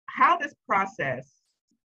how this process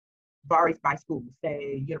varies by school,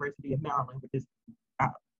 say University of Maryland, which is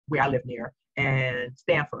where I live near, and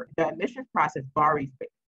Stanford. The admissions process varies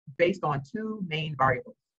based on two main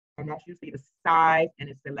variables, and that's usually the size and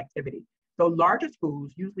its selectivity. So larger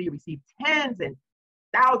schools usually receive tens of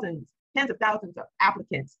thousands of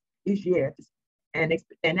applicants each year, and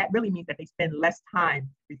that really means that they spend less time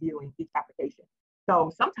reviewing each application.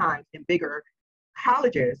 So sometimes in bigger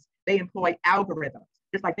colleges, they employ algorithms.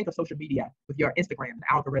 Just like think of social media with your Instagram,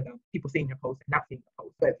 the algorithm, people seeing your posts and not seeing your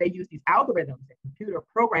posts. But they use these algorithms and computer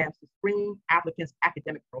programs to screen applicants'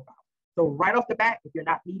 academic profile. So right off the bat, if you're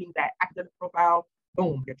not meeting that academic profile,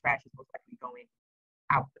 boom, your trash is most likely going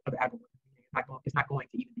out of the algorithm. It's not going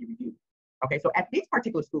to even be reviewed. Okay, so at these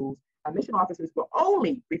particular schools, admission officers will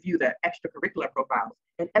only review the extracurricular profiles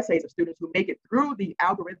and essays of students who make it through the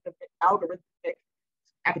algorithmic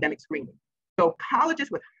academic screening. So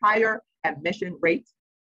colleges with higher admission rates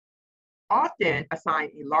often assign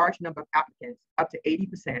a large number of applicants, up to 80%,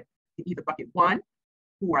 to either bucket 1,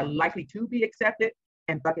 who are likely to be accepted,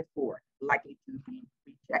 and bucket 4, likely to be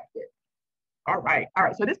rejected. All right,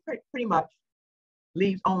 so this pretty much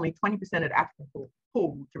leaves only 20% of the applicant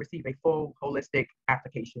pool to receive a full holistic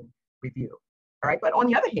application review. All right, but on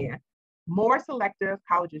the other hand, more selective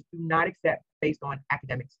colleges do not accept based on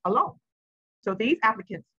academics alone. So these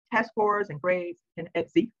applicants' test scores and grades can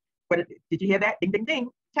see, did you hear that? Ding, ding, ding.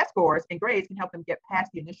 Test scores and grades can help them get past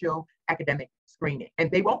the initial academic screening, and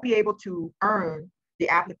they won't be able to earn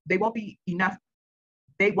they won't be enough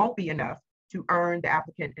to earn the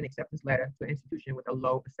applicant an acceptance letter to an institution with a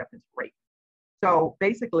low acceptance rate. So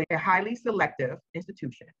basically, a highly selective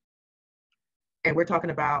institution, and we're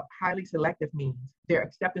talking about highly selective means their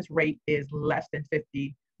acceptance rate is less than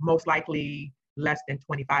 50, most likely less than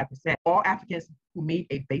 25%. All applicants who meet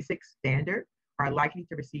a basic standard are likely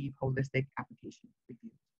to receive holistic application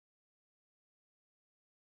reviews.